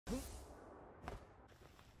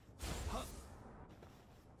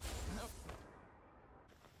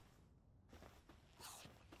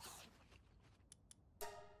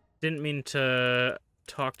Didn't mean to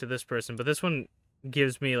talk to this person, but this one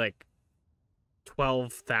gives me like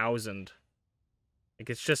 12,000. Like,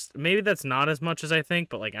 it's just, maybe that's not as much as I think,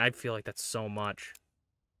 but like, I feel like that's so much.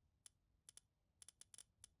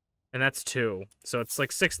 And that's 2. So it's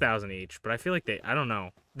like 6,000 each, but I feel like I don't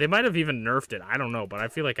know. They might have even nerfed it. I don't know, but I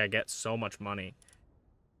feel like I get so much money.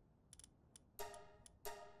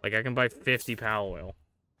 Like, I can buy 50 pal oil.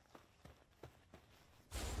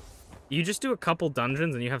 You just do a couple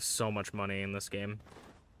dungeons and you have so much money in this game.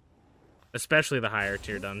 Especially the higher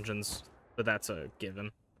tier dungeons, but that's a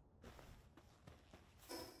given.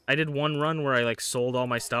 I did one run where I like sold all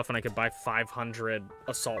my stuff and I could buy 500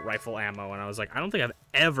 assault rifle ammo, and I was like, I don't think I've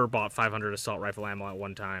ever bought 500 assault rifle ammo at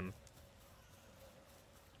one time.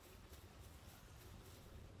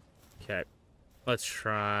 Okay, let's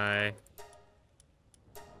try.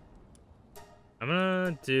 I'm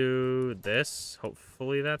gonna do this.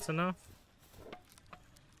 Hopefully that's enough.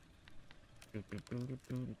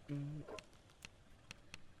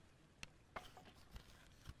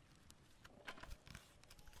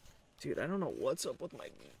 Dude, I don't know what's up with my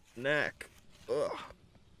neck. Ugh.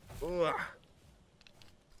 Ugh.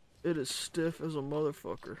 It is stiff as a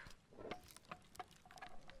motherfucker.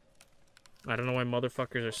 I don't know why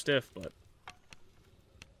motherfuckers are stiff, but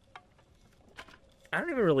I don't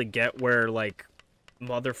even really get where, like,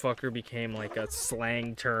 motherfucker became, like, a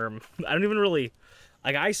slang term. I don't even really,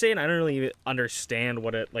 like, I say it and I don't really understand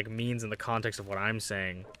what it, like, means in the context of what I'm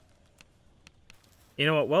saying. You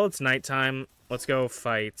know what? Well, it's nighttime. Let's go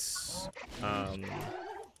fight,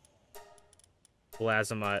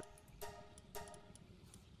 Lazamut.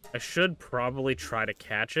 I should probably try to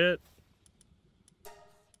catch it.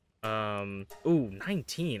 Ooh,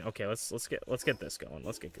 19. Okay, let's get this going.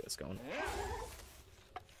 Let's get this going.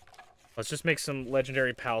 Let's just make some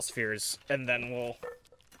legendary pal spheres, and then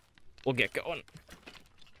we'll get going.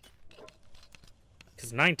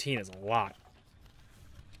 Because 19 is a lot.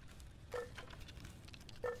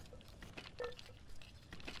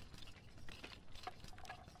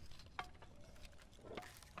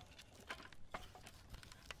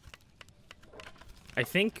 I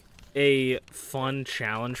think a fun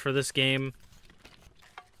challenge for this game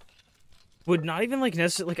would not even, like,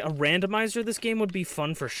 necessarily, like, a randomizer this game would be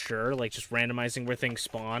fun for sure, like, just randomizing where things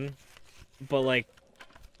spawn, but, like,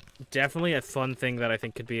 definitely a fun thing that I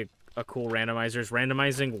think could be a cool randomizer is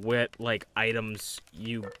randomizing what, like, items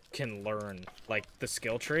you can learn, like, the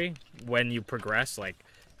skill tree, when you progress, like,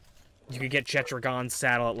 you could get Jetragon's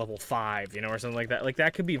saddle at level 5, you know, or something like that. Like,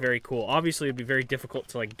 that could be very cool. Obviously, it'd be very difficult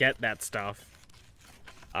to, like, get that stuff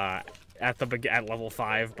at level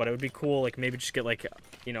 5, but it would be cool, like, maybe just get, like,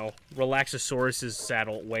 you know, Relaxosaurus's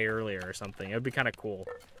saddle way earlier or something. It would be kind of cool,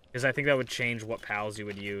 because I think that would change what pals you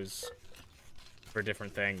would use for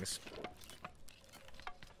different things.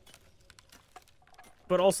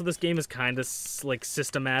 But also, this game is kind of, like,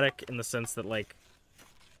 systematic in the sense that, like,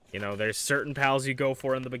 you know, there's certain pals you go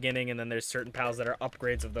for in the beginning, and then there's certain pals that are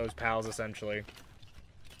upgrades of those pals, essentially.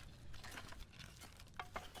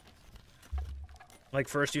 Like,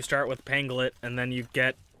 first you start with Panglet, and then you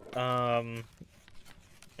get, Pen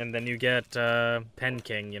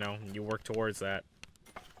King, you know, you work towards that.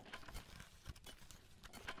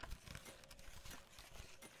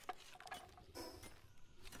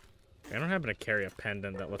 I don't happen to carry a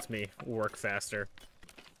pendant that lets me work faster.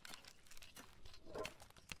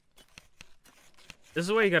 This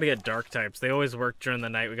is why you gotta get dark types. They always work during the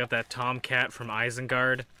night. We got that Tomcat from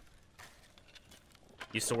Isengard.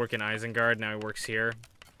 Used to work in Isengard, now he works here.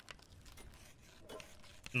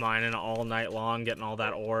 Mining all night long, getting all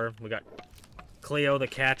that ore. We got Cleo the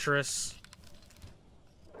Catress.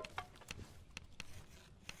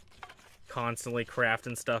 Constantly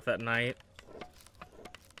crafting stuff at night.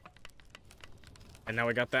 And now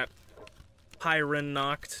we got that Pyrin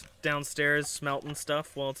knocked downstairs, smelting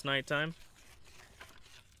stuff while it's nighttime.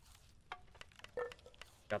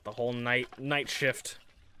 Got the whole night shift.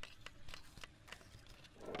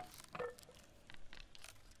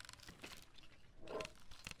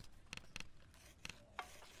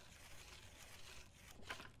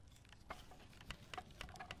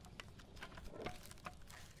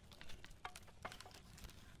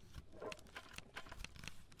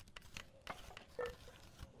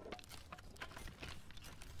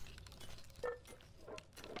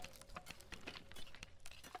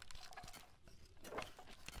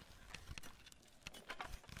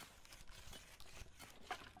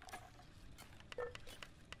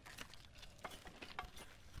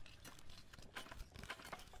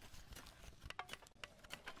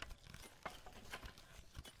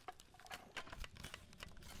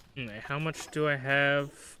 How much do I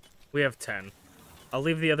have? We have 10. I'll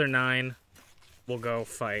leave the other 9. We'll go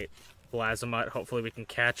fight Blazamut. Hopefully we can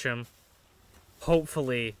catch him.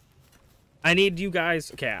 Hopefully. I need you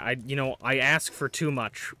guys... Okay, I ask for too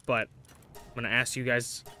much, but I'm gonna ask you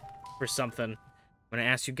guys for something. I'm gonna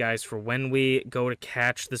ask you guys for when we go to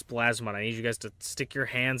catch this Blazamut. I need you guys to stick your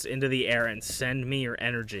hands into the air and send me your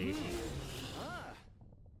energy.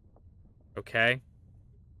 Okay?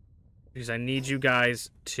 Because I need you guys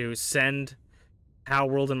to send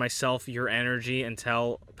Palworld and myself your energy and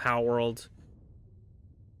tell Palworld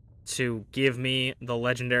to give me the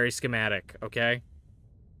legendary schematic, okay?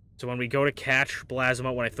 So when we go to catch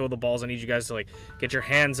Blazamut, when I throw the balls, I need you guys to, like, get your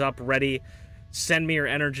hands up, ready, send me your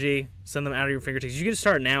energy, send them out of your fingertips. You can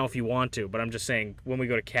start now if you want to, but I'm just saying, when we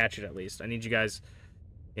go to catch it, at least. I need you guys,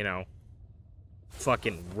 you know,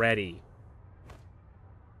 fucking ready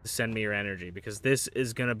to send me your energy, because this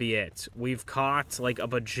is gonna be it. We've caught, like, a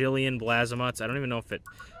bajillion Blazamuts. I don't even know if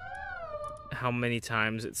how many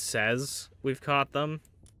times it says we've caught them.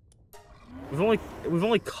 We've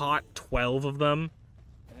only caught 12 of them.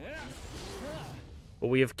 But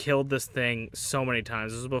we have killed this thing so many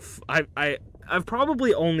times. This is I've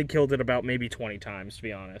probably only killed it about maybe 20 times, to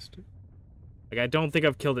be honest. Like, I don't think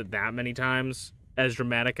I've killed it that many times, as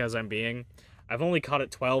dramatic as I'm being. I've only caught it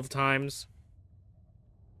 12 times.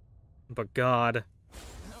 But God,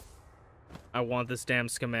 I want this damn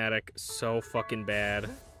schematic so fucking bad.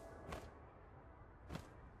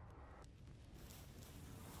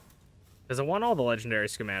 Because I want all the legendary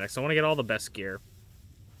schematics. I want to get all the best gear.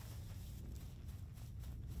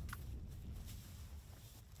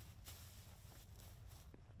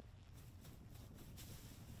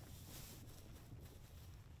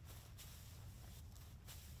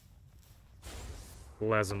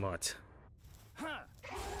 Blazamut.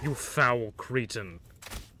 You foul cretin.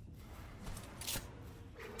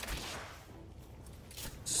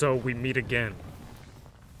 So we meet again.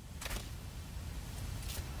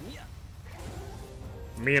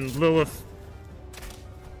 Me and Lilith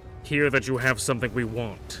hear that you have something we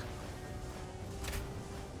want.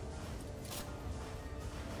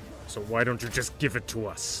 So why don't you just give it to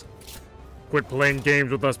us? Quit playing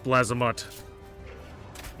games with us, Blazamut.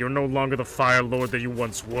 You're no longer the Fire Lord that you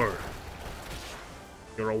once were.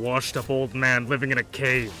 You're a washed-up old man living in a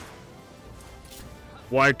cave.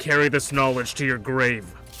 Why carry this knowledge to your grave?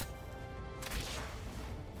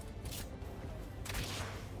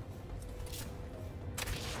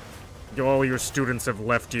 All your students have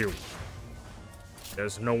left you.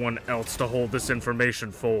 There's no one else to hold this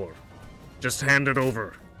information for. Just hand it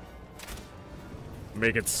over.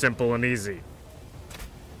 Make it simple and easy.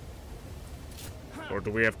 Or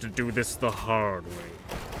do we have to do this the hard way?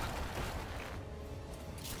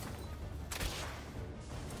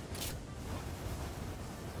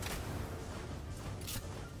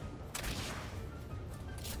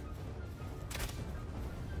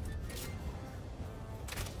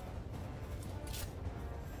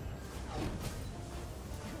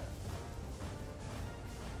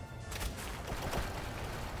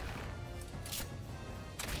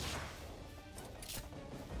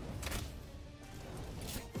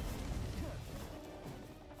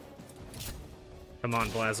 Come on,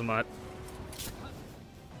 Blazamut.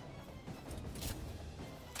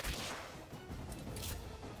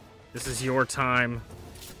 This is your time.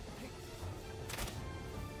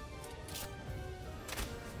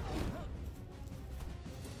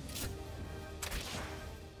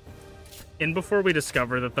 And before we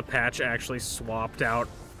discover that the patch actually swapped out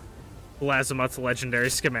Blazamut's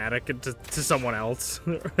legendary schematic to someone else,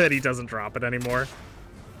 that he doesn't drop it anymore.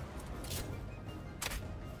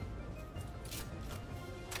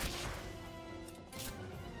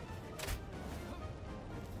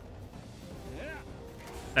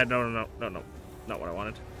 No, not what I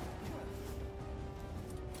wanted.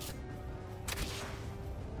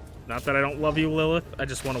 Not that I don't love you, Lilith. I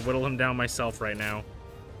just want to whittle him down myself right now.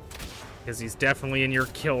 Because he's definitely in your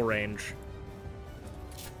kill range.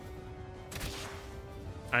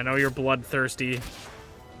 I know you're bloodthirsty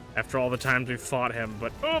after all the times we've fought him,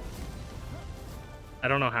 but... Oh! I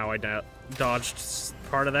don't know how I dodged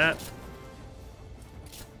part of that.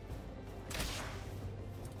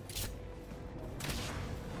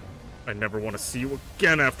 I never want to see you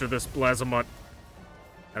again after this, Blazamut.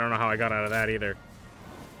 I don't know how I got out of that either.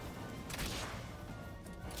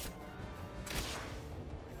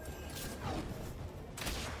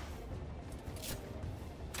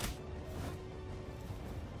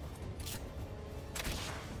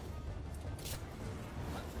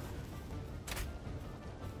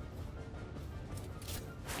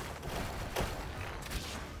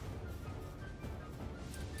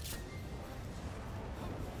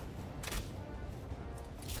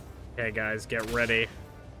 Okay, guys, get ready.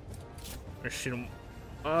 I'm gonna shoot him.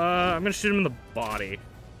 I'm gonna shoot him in the body.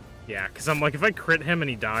 Yeah, because I'm like, if I crit him and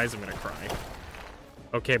he dies, I'm gonna cry.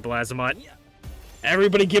 Okay, Blazamut.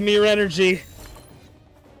 Everybody give me your energy.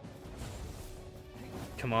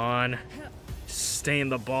 Come on. Stay in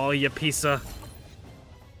the ball, you piece of...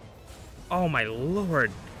 Oh my lord.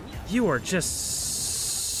 You are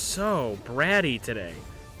just so bratty today.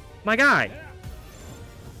 My guy.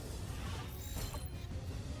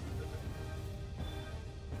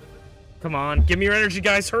 Come on, give me your energy,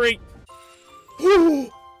 guys, hurry.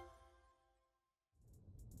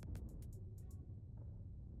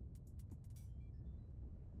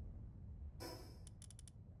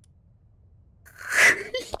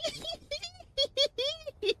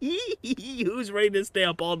 Who's ready to stay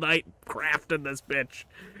up all night crafting this bitch?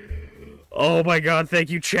 Oh my god,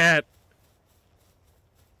 thank you, chat.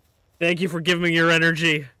 Thank you for giving me your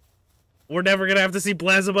energy. We're never gonna have to see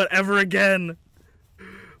Blazamut ever again.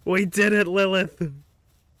 We did it, Lilith.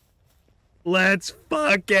 Let's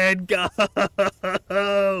fucking go.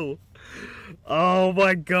 Oh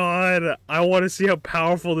my god. I want to see how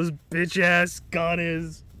powerful this bitch-ass gun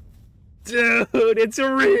is. Dude, it's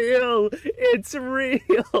real! It's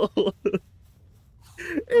real!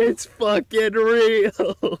 It's fucking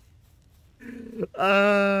real!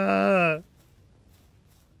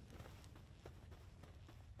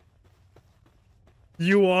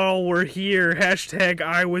 You all were here. Hashtag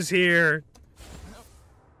I was here.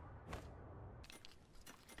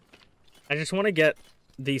 I just want to get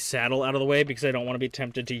the saddle out of the way because I don't want to be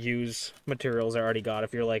tempted to use materials I already got.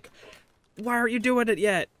 If you're like, why aren't you doing it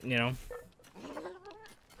yet? You know?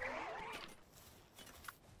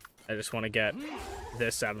 I just want to get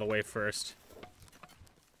this out of the way first.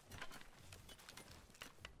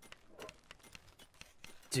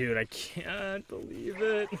 Dude, I can't believe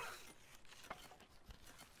it.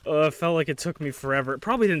 It felt like it took me forever. It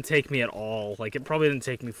probably didn't take me at all. Like, it probably didn't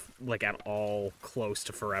take me, like, at all close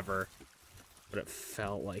to forever. But it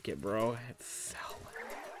felt like it, bro. It felt like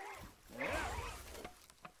it.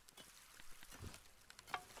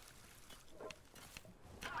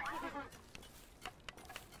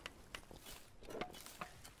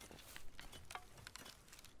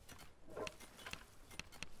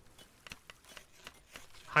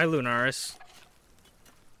 Hi, Lunaris.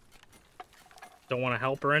 Don't want to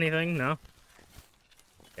help or anything? No?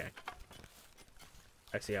 Okay.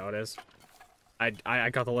 I see how it is. I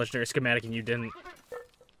got the legendary schematic and you didn't.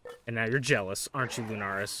 And now you're jealous, aren't you,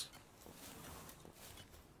 Lunaris?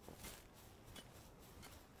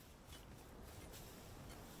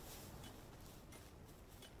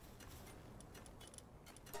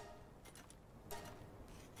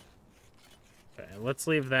 Okay, let's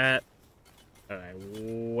leave that. Alright,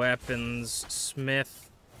 weapons, smith.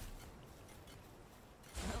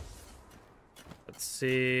 Let's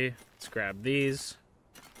see. Let's grab these.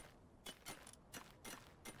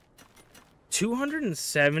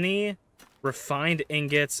 270 refined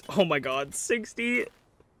ingots. Oh my god, 67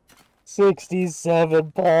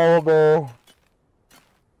 polymer.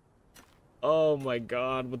 Oh my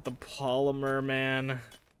god, with the polymer, man.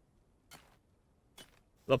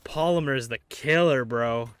 The polymer is the killer,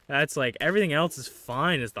 bro. That's like, everything else is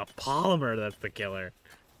fine. It's the polymer that's the killer.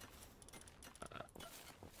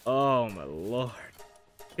 Oh my lord.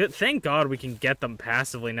 Good. Thank God we can get them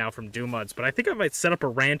passively now from Doomuds, but I think I might set up a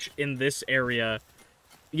ranch in this area.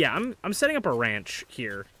 Yeah, I'm setting up a ranch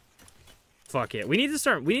here. Fuck it. We need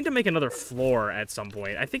to make another floor at some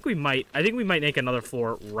point. I think we might make another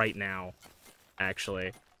floor right now.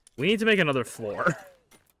 Actually. We need to make another floor.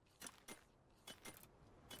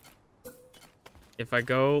 If I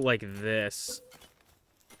go like this.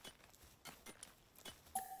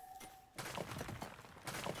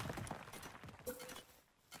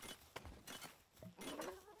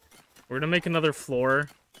 We're gonna make another floor.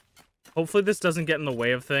 Hopefully this doesn't get in the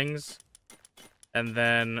way of things. And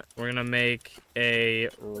then we're gonna make a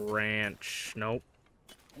ranch. Nope.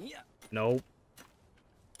 Nope.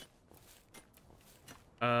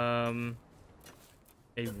 A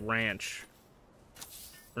ranch.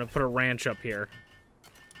 We're gonna put a ranch up here.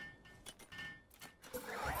 I'm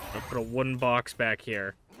gonna put a wooden box back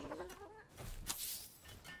here.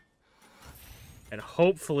 And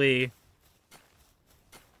hopefully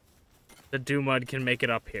the Doomud can make it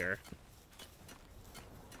up here.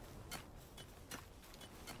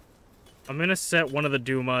 I'm gonna set one of the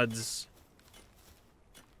Doomuds.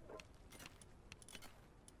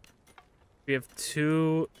 We have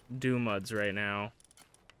 2 Doomuds right now.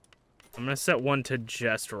 I'm gonna set one to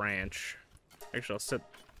just ranch. Actually, I'll set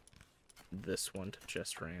this one to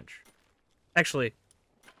just ranch. Actually,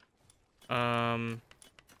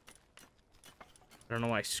 I don't know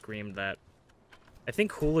why I screamed that. I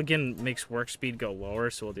think Hooligan makes work speed go lower,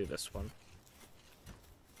 so we'll do this one.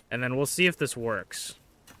 And then we'll see if this works.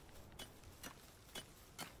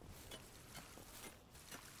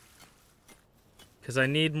 Because I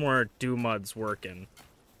need more Do-Muds working.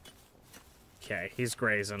 Okay, he's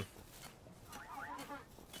grazing.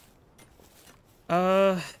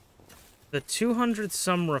 The 200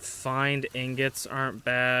 some refined ingots aren't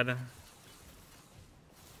bad.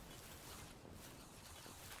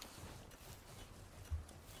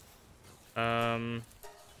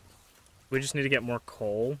 We just need to get more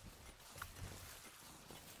coal.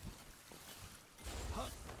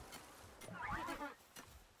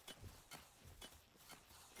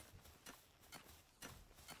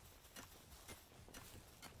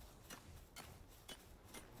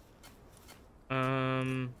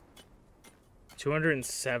 Um,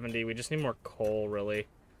 270. We just need more coal, really.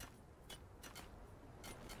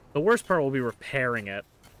 The worst part will be repairing it.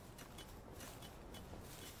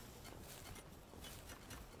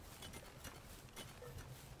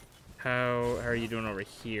 How are you doing over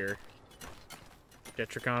here?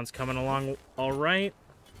 Detricon's coming along all right.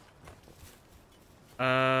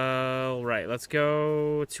 Right, let's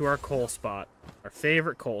go to our coal spot. Our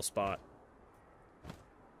favorite coal spot.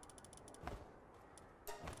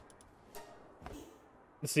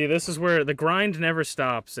 See, this is where the grind never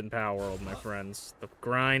stops in Palworld, my friends. The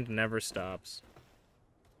grind never stops.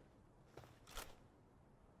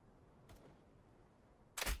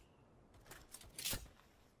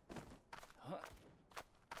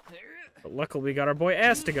 But luckily, we got our boy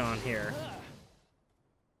Astagon here,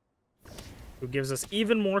 who gives us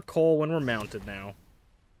even more coal when we're mounted now.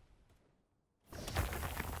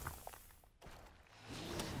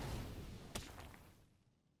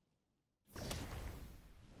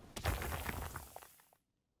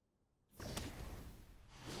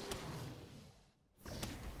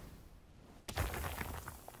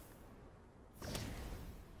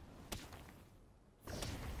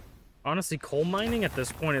 Honestly, coal mining at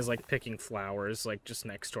this point is like picking flowers, like just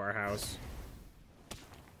next to our house.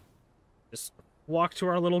 Just walk to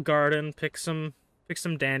our little garden, pick some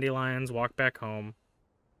dandelions, walk back home.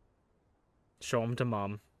 Show them to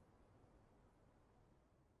Mom.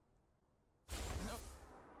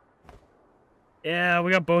 Yeah,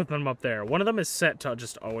 we got both of them up there. One of them is set to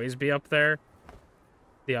just always be up there.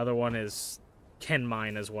 The other one can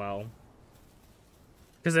mine as well.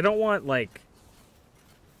 Because I don't want, like,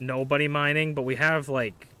 nobody mining, but we have,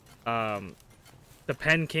 like, the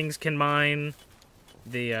Pen Kings can mine,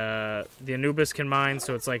 the Anubis can mine,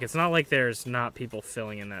 so it's like, it's not like there's not people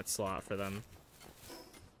filling in that slot for them.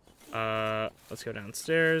 Let's go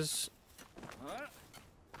downstairs.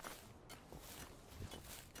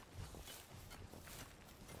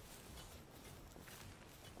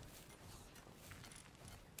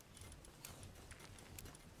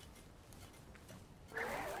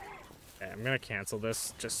 Okay, I'm gonna cancel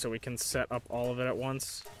this just so we can set up all of it at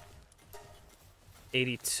once.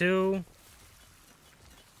 82.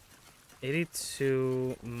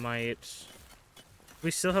 82 might...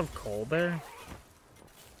 We still have coal there?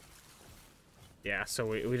 Yeah, so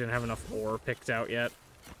we didn't have enough ore picked out yet.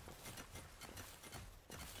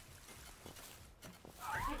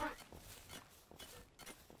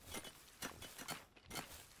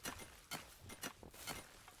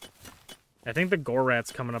 I think the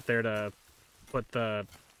Gorat's coming up there to put the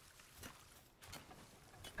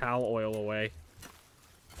Pal oil away.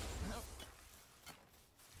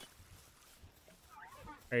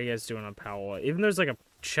 How are you guys doing on Pal oil? Even there's like a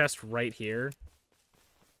chest right here.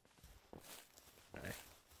 Okay.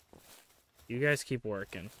 You guys keep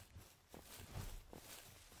working.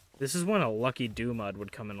 This is when a lucky Do-Mud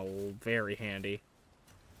would come in very handy.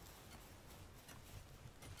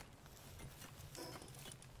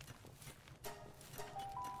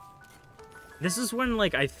 This is when,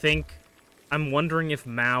 like, I'm wondering if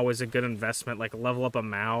Mao is a good investment, like, level up a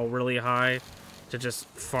Mao really high to just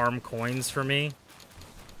farm coins for me.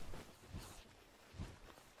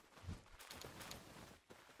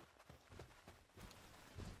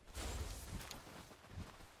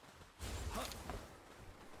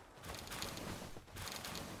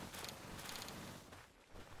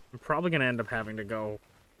 I'm probably gonna end up having to go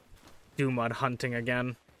Do-Mud hunting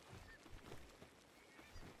again.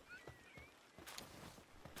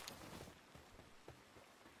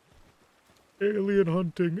 Alien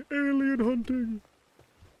hunting! Alien hunting!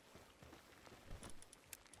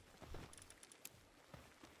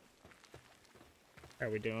 How are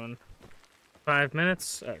we doing? 5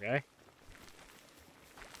 minutes? Okay.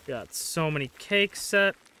 Got so many cakes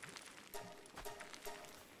set.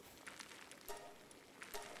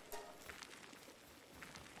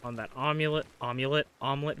 on that omelet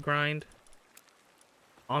grind.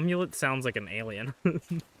 Omelet sounds like an alien.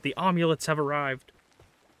 The omulets have arrived.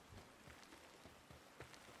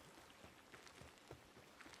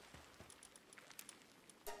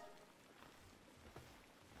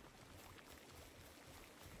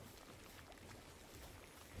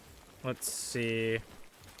 Let's see.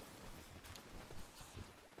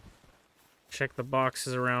 Check the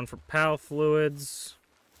boxes around for PAL fluids.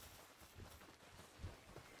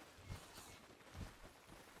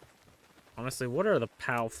 Honestly, what are the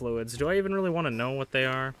PAL fluids? Do I even really want to know what they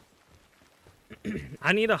are?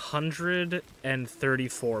 I need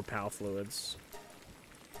 134 PAL fluids.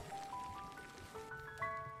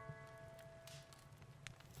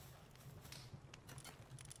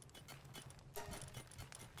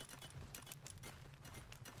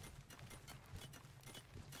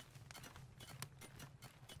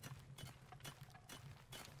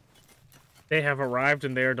 They have arrived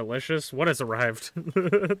and they are delicious. What has arrived?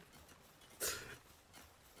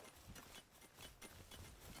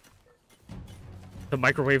 The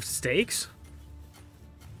microwave steaks?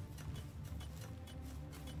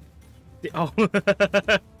 Oh,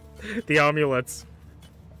 the amulets.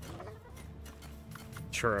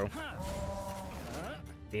 True.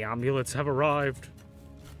 The amulets have arrived.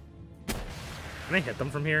 Can I hit them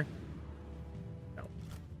from here? No.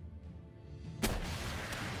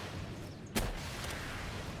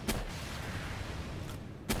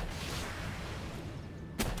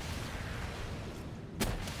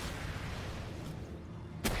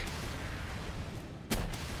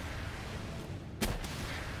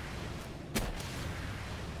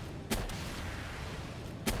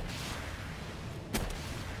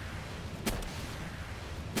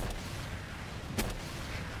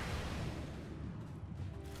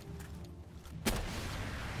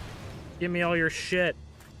 Give me all your shit.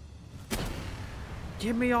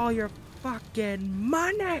 Give me all your fucking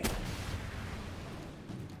money.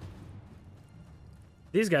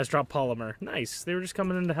 These guys dropped polymer. Nice. They were just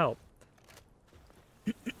coming in to help.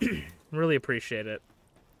 Really appreciate it.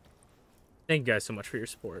 Thank you guys so much for your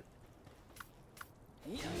support.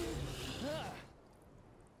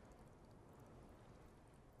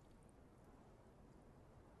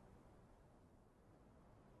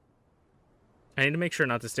 I need to make sure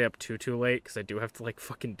not to stay up too late, because I do have to, like,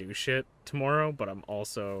 fucking do shit tomorrow, but I'm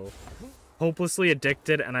also hopelessly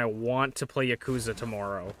addicted, and I want to play Yakuza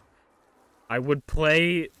tomorrow. I would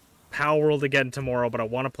play Palworld again tomorrow, but I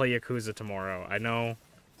want to play Yakuza tomorrow. I know.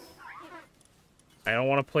 I don't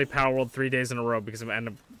want to play Palworld 3 days in a row, because I'm end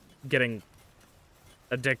up getting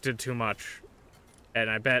addicted too much. And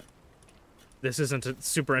I bet this isn't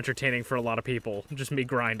super entertaining for a lot of people. Just me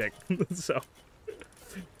grinding. So...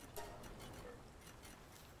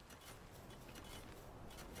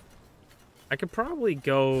 I could probably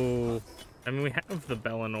go... I mean, we have the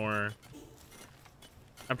Bellinor.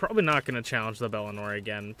 I'm probably not going to challenge the Bellinor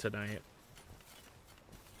again tonight.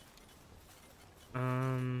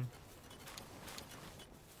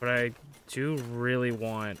 But I do really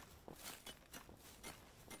want...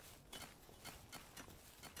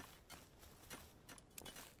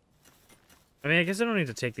 I mean, I guess I don't need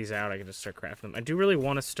to take these out. I can just start crafting them. I do really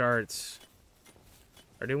want to start...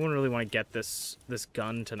 I do really want to get this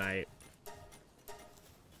gun tonight.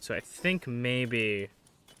 So I think maybe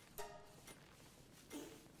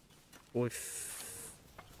we'll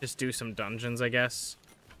just do some dungeons, I guess.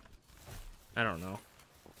 I don't know.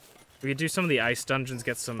 We could do some of the ice dungeons,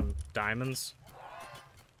 get some diamonds.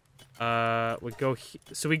 We go,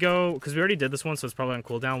 so we go, because we already did this one, so it's probably on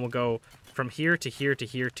cooldown. We'll go from here to here to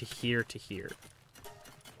here to here to here.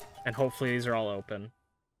 And hopefully these are all open.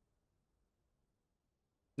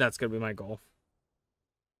 That's gonna be my goal.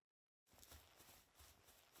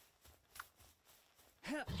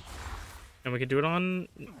 And we could do it on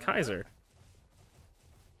Kaiser.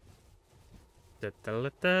 I don't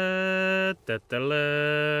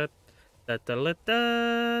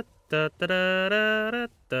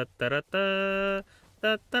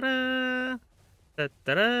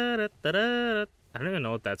even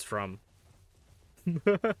know what that's from.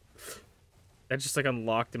 That just like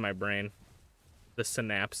unlocked in my brain. The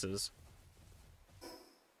synapses.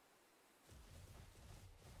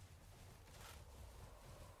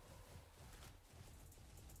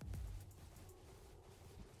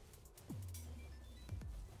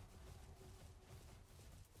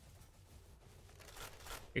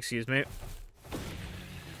 Excuse me.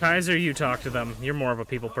 Kaiser, you talk to them. You're more of a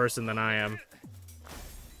people person than I am.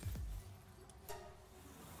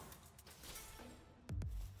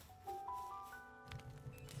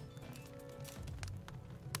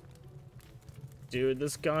 Dude,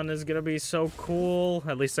 this gun is gonna be so cool.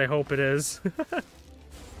 At least I hope it is.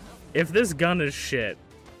 If this gun is shit,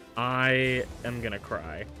 I am gonna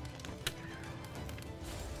cry.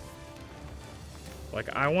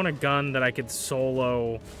 Like, I want a gun that I could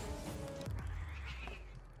solo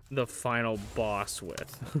the final boss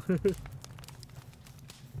with.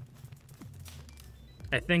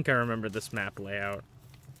 I think I remember this map layout.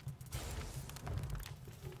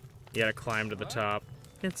 You gotta climb to the top.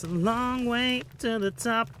 It's a long way to the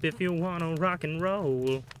top if you wanna rock and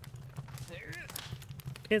roll.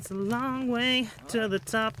 It's a long way to the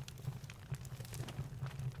top.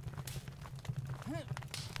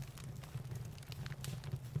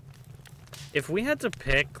 If we had to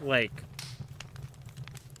pick, like,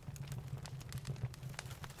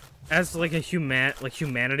 as like a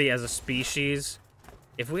humanity as a species,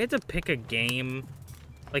 if we had to pick a game,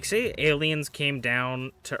 like, say aliens came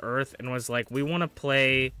down to Earth and was like, we want to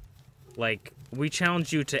play, like, we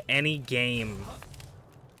challenge you to any game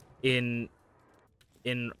in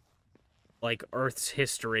like, Earth's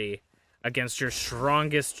history against your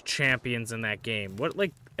strongest champions in that game. What,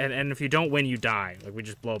 like, and if you don't win, you die. Like, we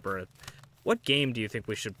just blow up Earth. What game do you think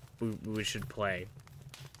we should play?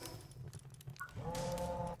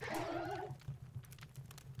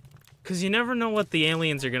 Because you never know what the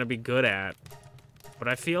aliens are going to be good at. But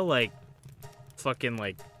I feel like fucking,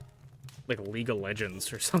 like League of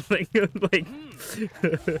Legends or something. Like,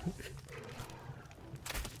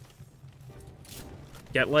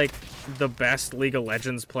 get, like, the best League of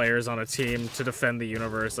Legends players on a team to defend the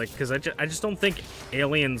universe. Like, because I just don't think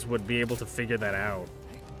aliens would be able to figure that out.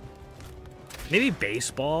 Maybe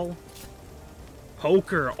baseball?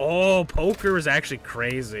 Poker. Oh, poker is actually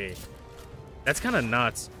crazy. That's kind of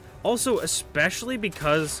nuts. Also, especially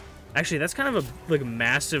because... Actually, that's kind of a, like,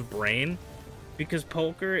 massive brain. Because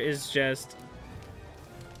poker is just...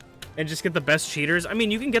 And just get the best cheaters. I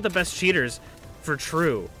mean, you can get the best cheaters for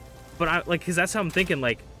true. But, because that's how I'm thinking,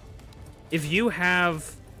 like... If you have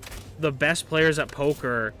the best players at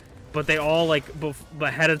poker, but they all, like,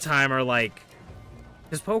 ahead of time are, like...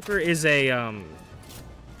 Because poker is a,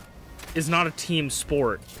 is not a team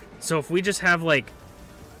sport. So if we just have, like...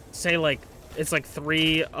 Say, like... It's like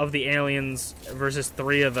 3 of the aliens versus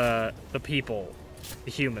 3 of the people,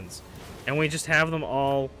 the humans. And we just have them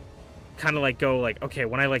all kind of like go like, okay,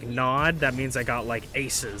 when I like nod, that means I got like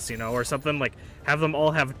aces, you know, or something. Like, have them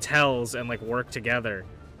all have tells and like work together.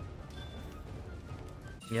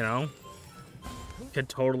 You know? Could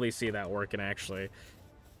totally see that working, actually.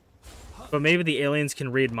 But maybe the aliens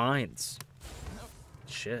can read minds.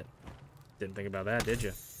 Shit. Didn't think about that, did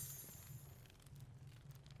you?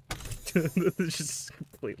 Just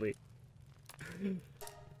completely.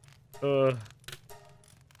 I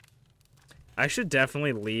should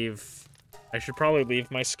definitely leave. I should probably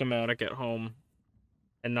leave my schematic at home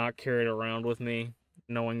and not carry it around with me,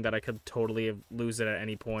 knowing that I could totally lose it at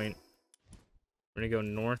any point. We're gonna go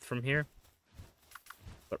north from here,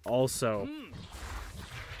 but also,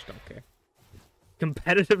 just don't care.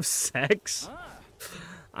 Competitive sex?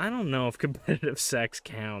 I don't know if competitive sex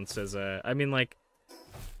counts as a. I mean, like.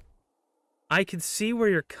 I can see where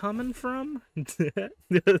you're coming from.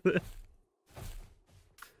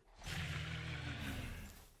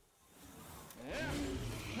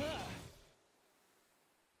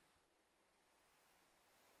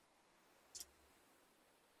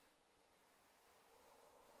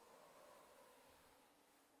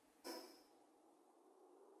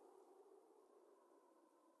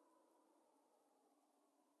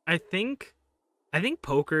 I think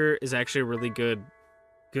poker is actually a really good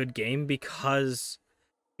game because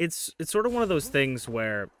it's sort of one of those things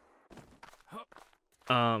where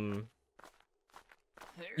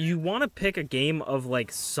you want to pick a game of like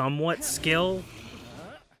somewhat skill,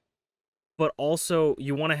 but also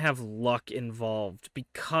you want to have luck involved,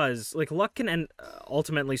 because like luck can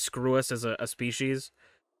ultimately screw us as a species,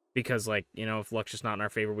 because like, you know, if luck's just not in our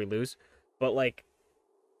favor, we lose. But like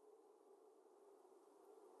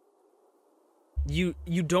you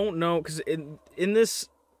don't know, because in this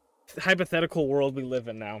hypothetical world we live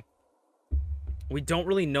in now, we don't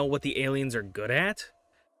really know what the aliens are good at.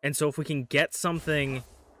 And so if we can get something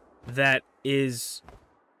that is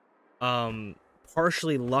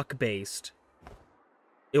partially luck based,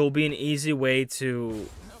 it will be an easy way to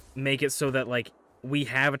make it so that like we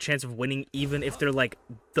have a chance of winning, even if they're like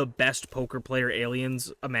the best poker player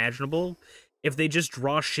aliens imaginable. If they just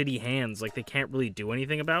draw shitty hands, like they can't really do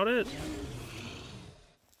anything about it.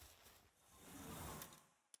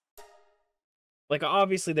 Like,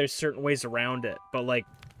 obviously, there's certain ways around it, but, like...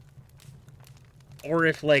 Or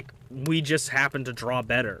if, like, we just happen to draw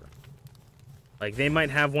better. Like, they might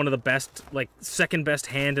have one of the best, like, second best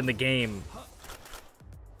hand in the game.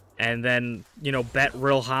 And then, you know, bet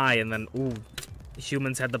real high, and then, ooh,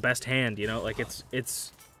 humans had the best hand, you know? Like,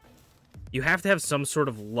 it's... You have to have some sort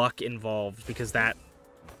of luck involved, because that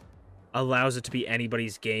allows it to be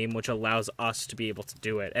anybody's game, which allows us to be able to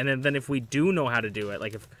do it. And then if we do know how to do it,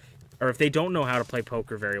 like, if they don't know how to play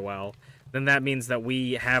poker very well, then that means that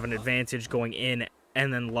we have an advantage going in,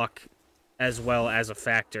 and then luck as well as a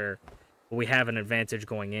factor. But we have an advantage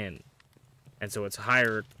going in. And so it's a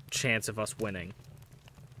higher chance of us winning.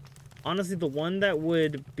 Honestly, the one that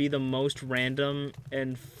would be the most random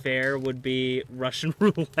and fair would be Russian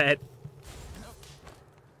roulette.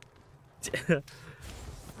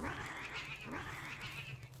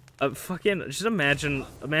 Fucking, just imagine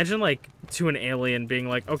like, to an alien being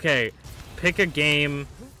like, okay, pick a game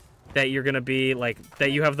that you're gonna be, like,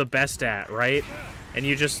 that you have the best at, right? And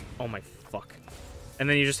you just, oh my fuck. And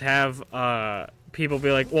then you just have, people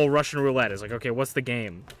be like, well, Russian roulette is like, okay, what's the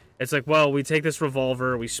game? It's like, well, we take this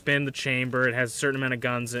revolver, we spin the chamber, it has a certain amount of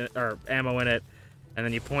guns or ammo in it, and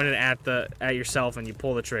then you point it at yourself and you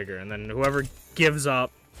pull the trigger, and then whoever gives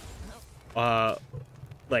up,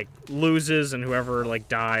 like, loses, and whoever, like,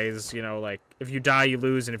 dies, you know, like, if you die, you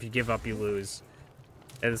lose, and if you give up, you lose.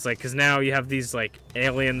 And it's like, because now you have these, like,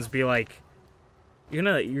 aliens be like,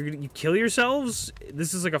 you kill yourselves?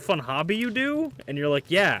 This is, like, a fun hobby you do? And you're like,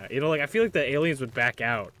 yeah. You know, like, I feel like the aliens would back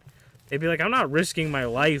out. They'd be like, I'm not risking my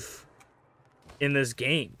life in this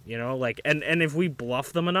game, you know? Like, and if we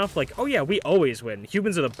bluff them enough, like, oh, yeah, we always win.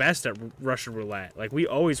 Humans are the best at Russian roulette. Like, we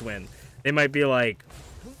always win. They might be like,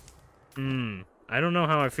 I don't know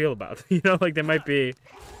how I feel about it. You know, like, they might be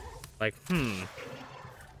like,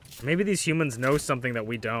 maybe these humans know something that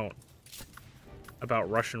we don't about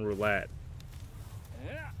Russian roulette.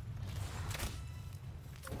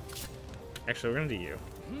 Actually, we're gonna do you.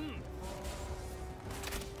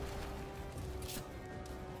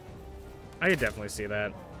 I could definitely see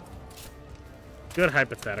that. Good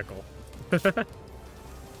hypothetical.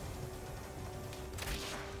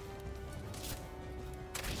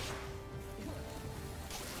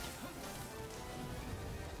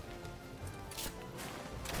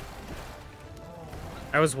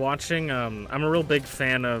 I was watching, I'm a real big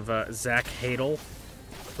fan of Zach Hadel,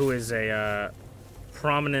 who is a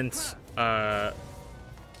prominent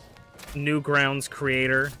Newgrounds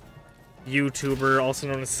creator, YouTuber, also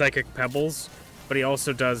known as Psychic Pebbles, but he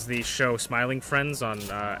also does the show Smiling Friends on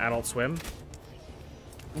Adult Swim.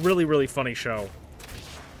 Really, really funny show.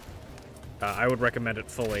 I would recommend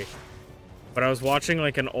it fully. But I was watching,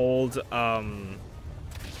 like, an old, like,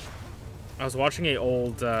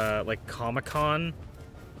 Comic-Con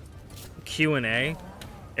Q&A,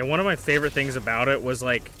 and one of my favorite things about it was,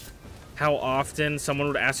 like, how often someone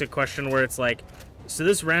would ask a question where it's like, so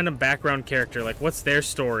this random background character, like, what's their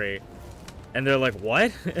story? And they're like,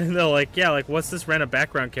 what? And they're like, yeah, like, what's this random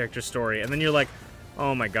background character story? And then you're like,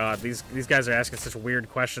 oh my god, these guys are asking such weird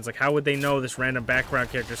questions. Like, how would they know this random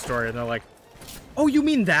background character story? And they're like, oh, you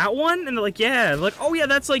mean that one? And they're like, yeah. And they're like, oh yeah,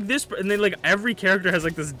 that's like this. And then, like, every character has,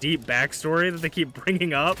 like, this deep backstory that they keep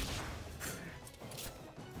bringing up.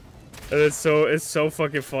 And it's so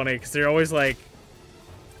fucking funny, because they're always like,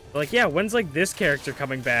 yeah, when's, like, this character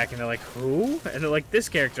coming back? And they're like, who? And they're like, this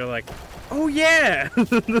character, like, oh yeah!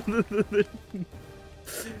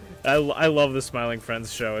 I love the Smiling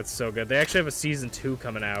Friends show. It's so good. They actually have a season 2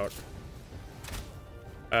 coming out.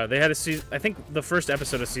 They had a season, I think the first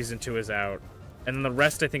episode of season 2 is out, and then the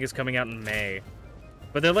rest I think is coming out in May.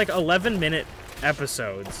 But they're like 11-minute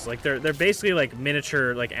episodes. Like, they're basically like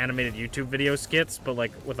miniature, like, animated YouTube video skits, but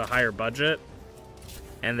like with a higher budget.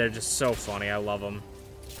 And they're just so funny. I love them.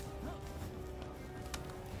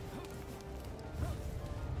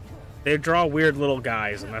 They draw weird little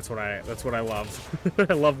guys, and that's what I love.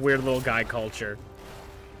 I love weird little guy culture.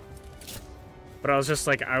 But I was just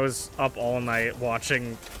like, I was up all night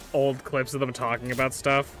watching old clips of them talking about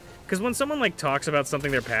stuff. Because when someone, like, talks about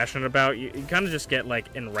something they're passionate about, you kind of just get, like,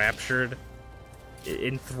 enraptured,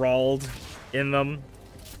 enthralled in them,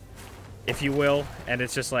 if you will. And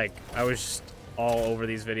it's just like, I was just all over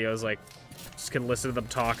these videos, like, just could listen to them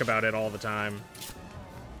talk about it all the time.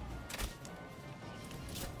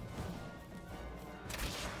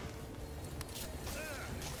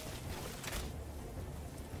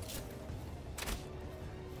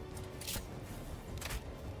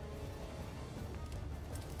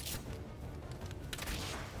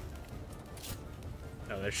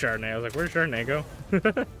 There's Chardonnay. I was like, where'd Chardonnay go?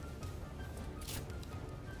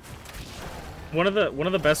 One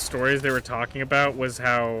of the best stories they were talking about was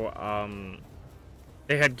how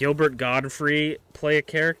they had Gilbert Godfrey play a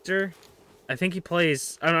character. I think he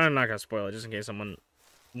plays. I'm not gonna spoil it just in case someone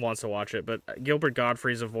wants to watch it. But Gilbert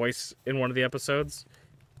Gottfried's a voice in one of the episodes,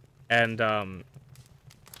 and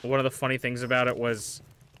one of the funny things about it was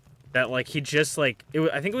that like he just like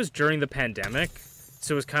I think it was during the pandemic,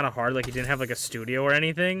 so it was kind of hard. Like he didn't have like a studio or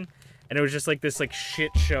anything, and it was just like this like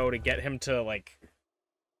shit show to get him to like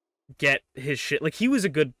get his shit. Like he was a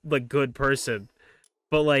good person,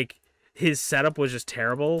 but like his setup was just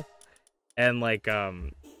terrible, and like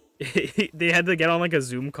they had to get on like a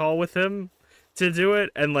Zoom call with him to do it,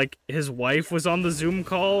 and like his wife was on the Zoom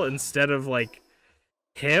call instead of like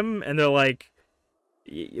him, and they're like,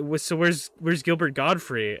 so where's Gilbert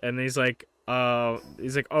Godfrey? And he's like, oh,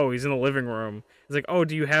 he's in the living room. He's like, oh,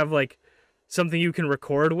 do you have like something you can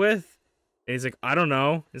record with? And he's like, I don't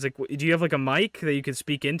know. He's like, do you have like a mic that you can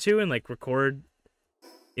speak into and like record,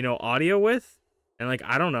 audio with? And like,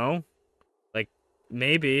 I don't know, like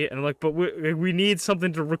maybe. And I'm like, but we need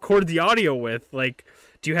something to record the audio with. Like,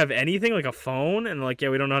 do you have anything like a phone? And like, yeah,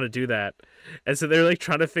 we don't know how to do that. And so they're like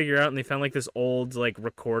trying to figure out, and they found like this old like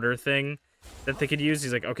recorder thing that they could use.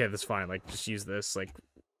 He's like, okay, that's fine. Like, just use this like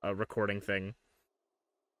a recording thing.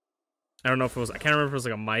 I don't know if it was. I can't remember if it was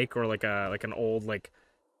like a mic or like an old like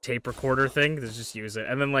tape recorder thing. Just use it.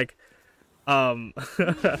 And then like,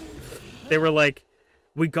 they were like,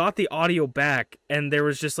 we got the audio back, and there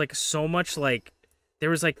was just like so much like, there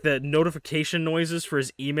was like the notification noises for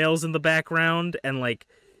his emails in the background, and like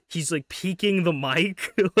he's like peaking the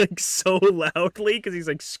mic like so loudly because he's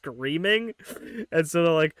like screaming, and so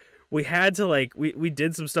they're like, we had to like we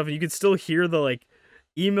did some stuff, and you could still hear the like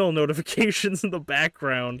email notifications in the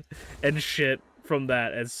background and shit from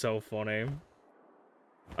that. It's so funny.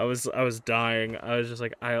 I was dying. I was just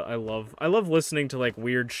like, I love listening to like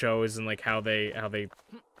weird shows and like how they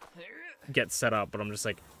get set up, but I'm just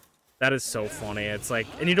like, that is so funny. It's like,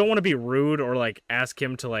 and you don't want to be rude or like ask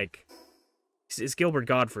him to like, it's Gilbert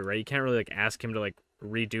Godfrey, right? You can't really like ask him to like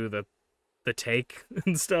redo the take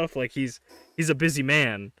and stuff. Like he's a busy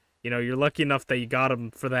man. You're lucky enough that you got him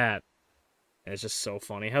for that. And it's just so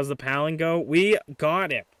funny. How's the paling go? We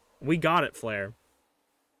got it. We got it, Flair.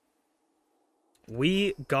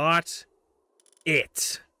 We got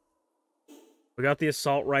it. We got the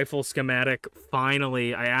assault rifle schematic.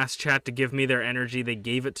 Finally, I asked chat to give me their energy. They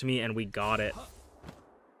gave it to me, and we got it.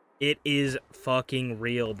 It is fucking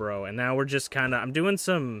real, bro. And now we're just kind of... I'm doing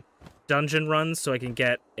some dungeon runs so I can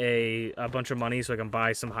get a bunch of money so I can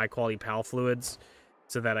buy some high-quality PAL fluids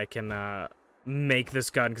so that I can make this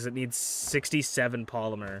gun, because it needs 67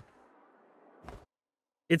 polymer.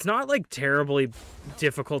 It's not, like, terribly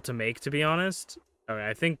difficult to make, to be honest. Okay,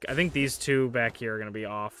 I think these two back here are going to be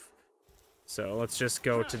off. So let's just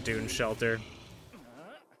go to Dune Shelter.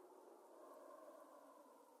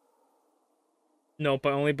 Nope,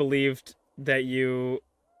 I only believed that you...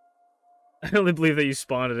 I only believe that you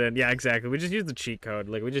spawned it in. Yeah, exactly. We just used the cheat code.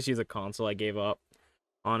 Like, we just used a console. I gave up.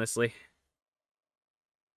 Honestly.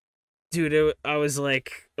 Dude, I was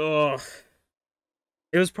like, ugh.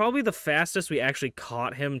 It was probably the fastest we actually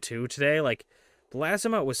caught him, too, today. Like, the last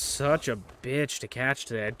time out was such a bitch to catch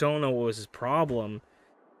today. I don't know what was his problem.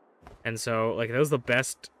 And so, like, that was the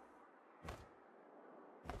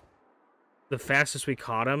fastest we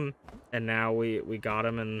caught him, and now we got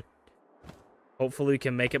him, and hopefully we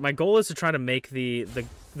can make it. My goal is to try to make the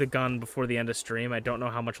gun before the end of stream. I don't know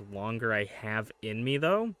how much longer I have in me,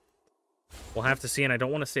 though. We'll have to see, and I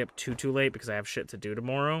don't want to stay up too late because I have shit to do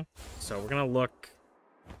tomorrow. So we're going to look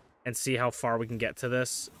and see how far we can get to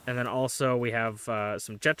this. And then also we have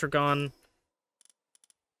some Jetragon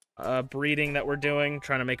breeding that we're doing,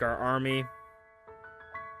 trying to make our army.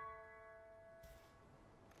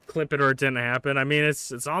 Clip it or it didn't happen. I mean,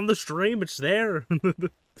 it's on the stream. It's there.